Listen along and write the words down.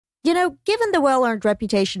given the well-earned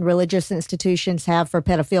reputation religious institutions have for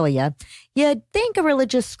pedophilia, you'd think a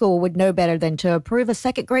religious school would know better than to approve a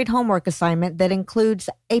second-grade homework assignment that includes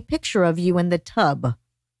a picture of you in the tub.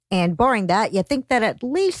 And barring that, you'd think that at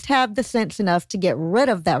least have the sense enough to get rid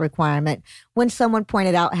of that requirement when someone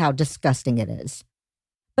pointed out how disgusting it is.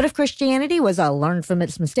 But if Christianity was a learn from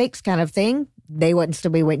its mistakes kind of thing, they wouldn't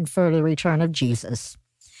still be waiting for the return of Jesus.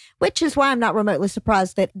 Which is why I'm not remotely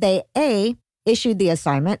surprised that they, A, issued the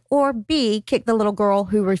assignment, or B, kicked the little girl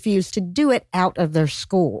who refused to do it out of their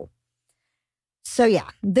school. So yeah,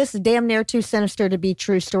 this damn near too sinister to be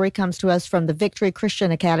true story comes to us from the Victory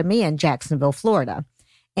Christian Academy in Jacksonville, Florida.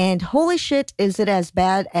 And holy shit, is it as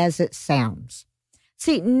bad as it sounds.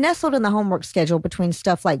 See, nestled in the homework schedule between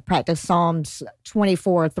stuff like practice Psalms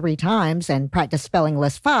 24 3 times and practice spelling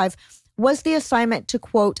list 5 was the assignment to,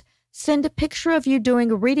 quote, send a picture of you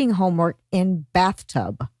doing reading homework in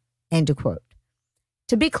bathtub, end quote.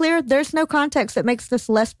 To be clear, there's no context that makes this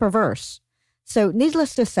less perverse. So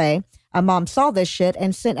needless to say, a mom saw this shit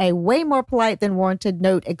and sent a way more polite than warranted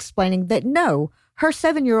note explaining that no, her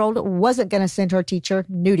 7-year-old wasn't going to send her teacher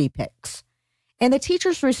nudie pics. And the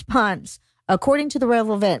teacher's response, according to the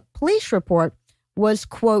relevant police report, was,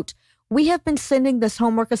 quote, we have been sending this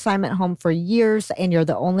homework assignment home for years and you're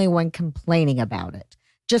the only one complaining about it.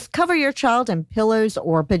 Just cover your child in pillows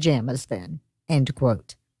or pajamas then, end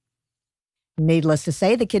quote. Needless to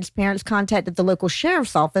say, the kid's parents contacted the local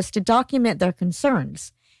sheriff's office to document their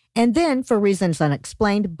concerns. And then, for reasons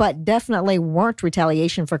unexplained, but definitely weren't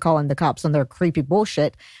retaliation for calling the cops on their creepy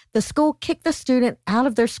bullshit, the school kicked the student out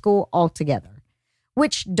of their school altogether.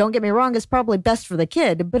 Which, don't get me wrong, is probably best for the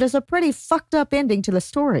kid, but is a pretty fucked up ending to the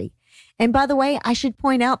story. And by the way, I should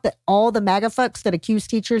point out that all the MAGA fucks that accuse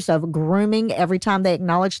teachers of grooming every time they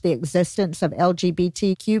acknowledge the existence of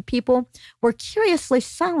LGBTQ people were curiously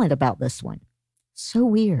silent about this one. So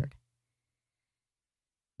weird.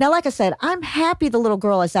 Now, like I said, I'm happy the little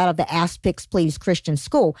girl is out of the Ass Picks Please Christian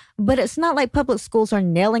school, but it's not like public schools are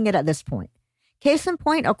nailing it at this point. Case in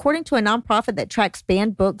point, according to a nonprofit that tracks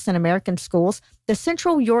banned books in American schools, the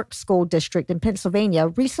Central York School District in Pennsylvania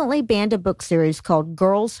recently banned a book series called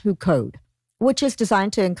Girls Who Code, which is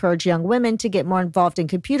designed to encourage young women to get more involved in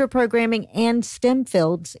computer programming and STEM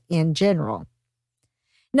fields in general.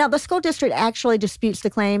 Now, the school district actually disputes the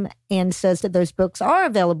claim and says that those books are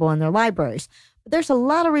available in their libraries, but there's a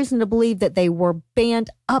lot of reason to believe that they were banned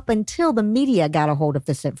up until the media got a hold of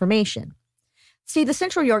this information. See, the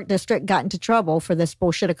Central York District got into trouble for this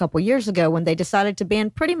bullshit a couple years ago when they decided to ban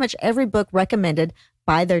pretty much every book recommended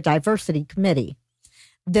by their diversity committee.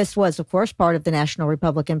 This was, of course, part of the National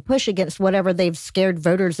Republican push against whatever they've scared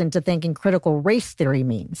voters into thinking critical race theory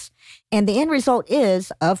means. And the end result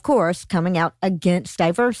is, of course, coming out against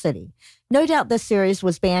diversity. No doubt this series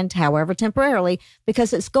was banned, however temporarily,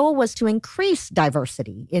 because its goal was to increase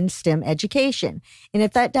diversity in STEM education. And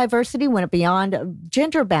if that diversity went beyond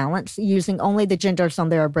gender balance, using only the genders on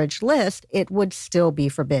their abridged list, it would still be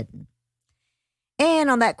forbidden.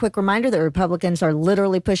 And on that quick reminder that Republicans are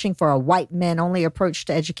literally pushing for a white men-only approach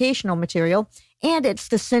to educational material, and it's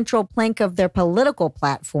the central plank of their political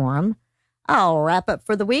platform, I'll wrap up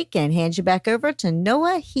for the week and hand you back over to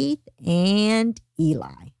Noah, Heath, and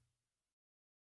Eli.